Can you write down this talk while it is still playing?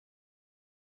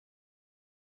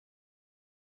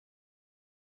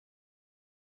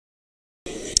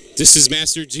This is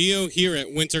Master Geo here at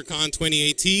WinterCon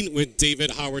 2018 with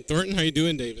David Howard Thornton. How you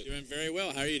doing, David? Doing very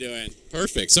well. How are you doing?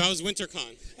 Perfect. So how's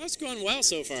WinterCon? Oh, it's going well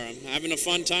so far. I'm having a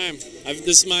fun time.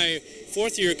 This is my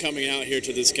fourth year coming out here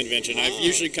to this convention. I've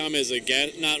usually come as a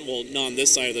guest, not on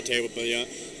this side of the table, but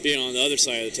being on the other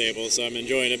side of the table. So I'm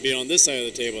enjoying it being on this side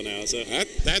of the table now. So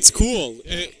that's cool.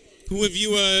 Who have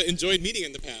you enjoyed meeting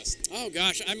in the past? Oh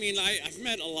gosh, I mean, I've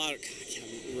met a lot of. I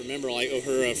can't remember like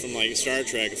Uhura from like Star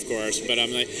Trek, of course, but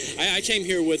I came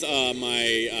here with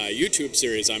my YouTube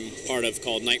series I'm part of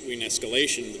called Nightwing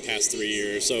Escalation the past 3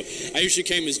 years. So I usually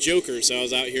came as Joker, so I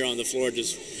was out here on the floor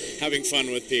just having fun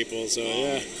with people. So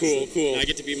yeah, cool. I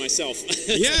get to be myself.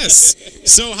 Yes.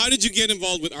 So how did you get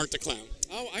involved with Art the Clown?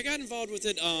 Oh, I got involved with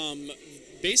it.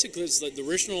 Basically, it's the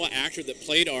original actor that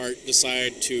played Art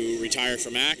decided to retire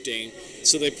from acting,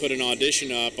 so they put an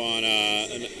audition up on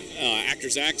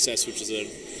Actors Access, which is a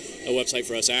website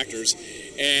for us actors,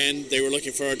 and they were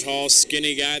looking for a tall,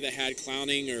 skinny guy that had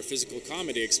clowning or physical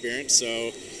comedy experience.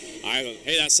 So I thought,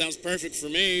 hey, that sounds perfect for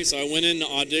me. So I went in,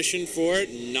 auditioned for it,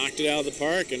 and knocked it out of the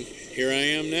park, and here I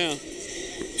am now.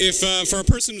 If for a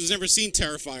person who's never seen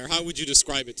Terrifier, how would you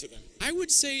describe it to them? I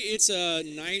would say it's a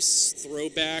nice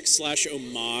throwback /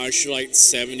 homage to like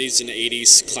 70s and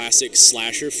 80s classic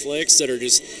slasher flicks that are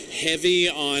just heavy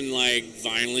on like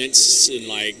violence and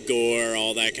like gore,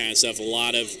 all that kind of stuff. A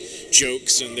lot of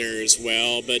jokes in there as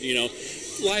well, but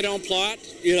light on plot.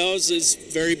 It's this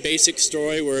very basic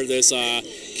story where this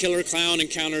killer clown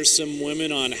encounters some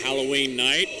women on Halloween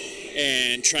night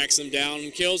and tracks them down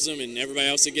and kills them, and everybody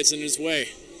else that gets in his way.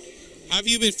 How have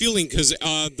you been feeling? Because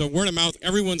the word of mouth,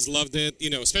 everyone's loved it,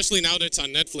 especially now that it's on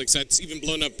Netflix, that's even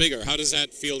blown up bigger. How does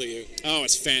that feel to you? Oh,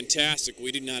 it's fantastic.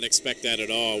 We did not expect that at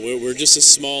all. We're just a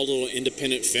small little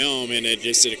independent film, and it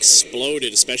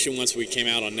exploded, especially once we came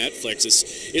out on Netflix.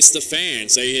 It's the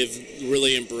fans. They have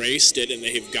really embraced it, and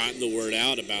they have gotten the word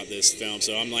out about this film.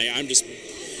 So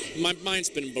my mind's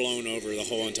been blown over the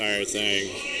whole entire thing.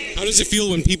 How does it feel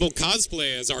when people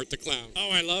cosplay as Art the Clown? Oh,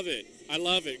 I love it. I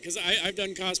love it because I've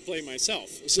done cosplay myself,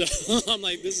 so I'm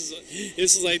like, it's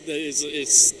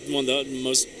one of the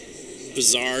most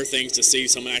bizarre things to see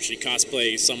someone actually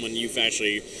cosplay someone you've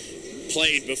actually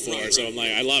played before. Right. So I'm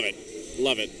like, I love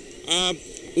it.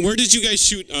 Where did you guys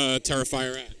shoot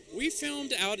Terrifier at? We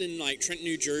filmed out in like Trenton,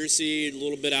 New Jersey, a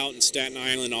little bit out in Staten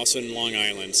Island, also in Long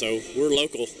Island. So we're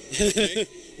local. Okay.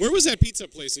 Where was that pizza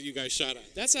place that you guys shot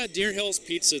at? That's Deer Hill's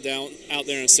Pizza out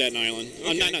there in Staten Island.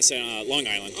 Okay. Not Staten Long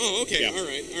Island. Oh, okay. Yeah. All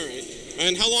right.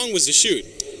 And how long was the shoot?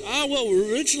 Well,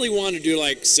 we originally wanted to do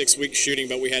like 6 weeks shooting,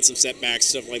 but we had some setbacks,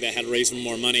 stuff like that, had to raise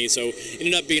more money. So it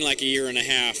ended up being like a year and a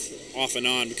half off and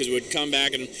on because we would come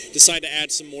back and decide to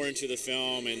add some more into the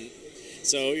film, and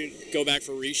so you go back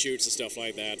for reshoots and stuff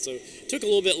like that. So it took a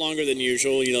little bit longer than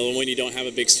usual. When you don't have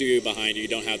a big studio behind you, you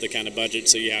don't have the kind of budget,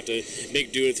 so you have to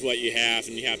make do with what you have,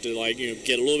 and you have to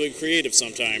get a little bit creative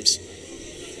sometimes.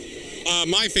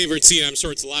 My favorite scene, I'm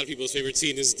sure it's a lot of people's favorite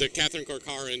scene, is the Catherine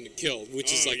Corcoran kill,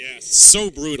 which is so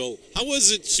brutal. How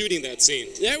was it shooting that scene?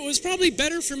 That was probably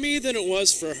better for me than it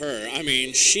was for her. I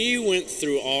mean, she went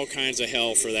through all kinds of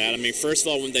hell for that. I mean, first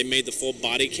of all, when they made the full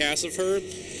body cast of her,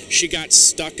 she got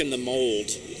stuck in the mold,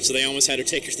 so they almost had to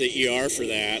take her to the ER for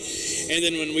that. And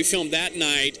then when we filmed that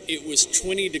night, it was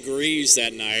 20 degrees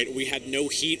that night. We had no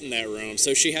heat in that room,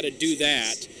 so she had to do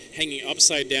that, hanging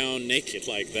upside down naked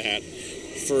like that,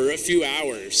 for a few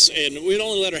hours, and we'd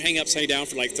only let her hang upside down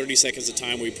for like 30 seconds at a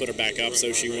time. We put her back up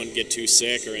so she wouldn't get too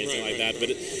sick or anything like that.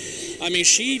 But I mean,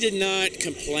 she did not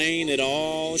complain at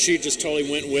all. She just totally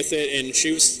went with it, and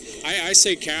she was. I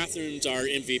say Catherine's our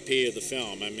MVP of the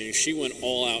film. I mean, she went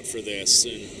all out for this,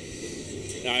 and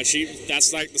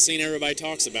that's like the scene everybody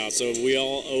talks about. So we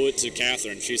all owe it to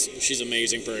Catherine. She's an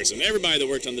amazing person. Everybody that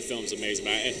worked on the film is amazing.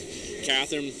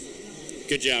 Catherine,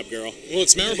 good job, girl. Well,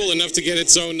 it's memorable enough to get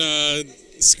its own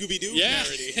Scooby-Doo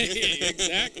parody.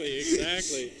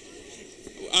 Exactly.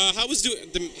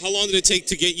 How long did it take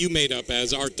to get you made up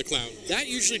as Art the Clown? That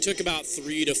usually took about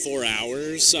 3 to 4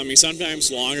 hours. I mean, sometimes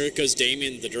longer because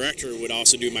Damien, the director, would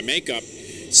also do my makeup.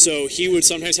 So he would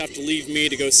sometimes have to leave me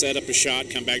to go set up a shot,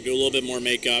 come back, do a little bit more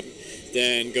makeup,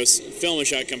 then go film a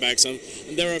shot, come back. And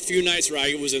there were a few nights where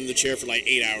I was in the chair for like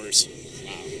 8 hours.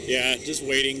 Yeah, just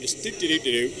waiting, just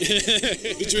do-do-do-do-do.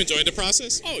 Did you enjoy the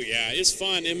process? Oh, yeah, it's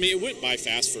fun. I mean, it went by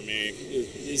fast for me.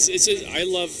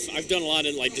 I've done a lot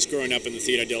of, like, just growing up in the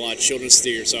theater. I did a lot of children's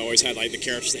theater, so I always had, like, the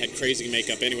characters that had crazy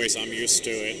makeup anyway, so I'm used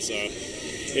to it. So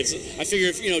I figure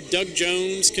if, Doug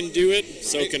Jones can do it,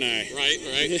 so can I.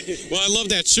 Right. Well, I love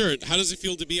that shirt. How does it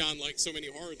feel to be on, like, so many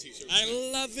horror t-shirts? I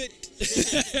love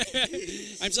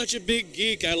it. I'm such a big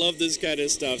geek. I love this kind of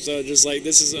stuff. So just like,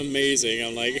 this is amazing.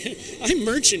 I'm like, I'm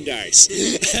merchandise.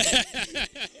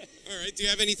 All right. Do you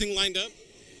have anything lined up?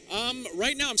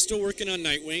 Right now I'm still working on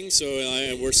Nightwing, so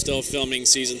we're still filming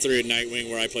season 3 of Nightwing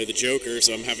where I play the Joker,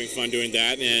 so I'm having fun doing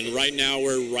that. And right now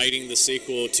we're writing the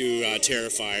sequel to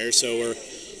Terrifier, so we're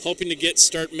hoping to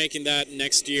start making that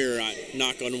next year,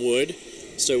 knock on wood.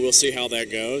 So we'll see how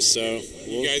that goes. So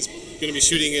you guys going to be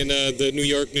shooting in the New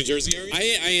York, New Jersey area?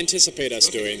 I anticipate us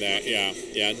doing that.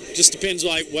 Yeah. Just depends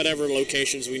like whatever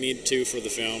locations we need to for the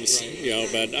films. Right.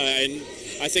 But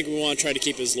I think we want to try to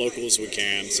keep as local as we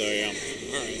can. So yeah.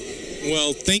 All right.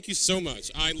 Well, thank you so much.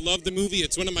 I love the movie.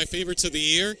 It's one of my favorites of the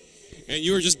year, and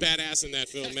you were just badass in that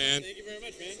film, man. Thank you very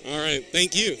much, man. All right.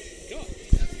 Thank you.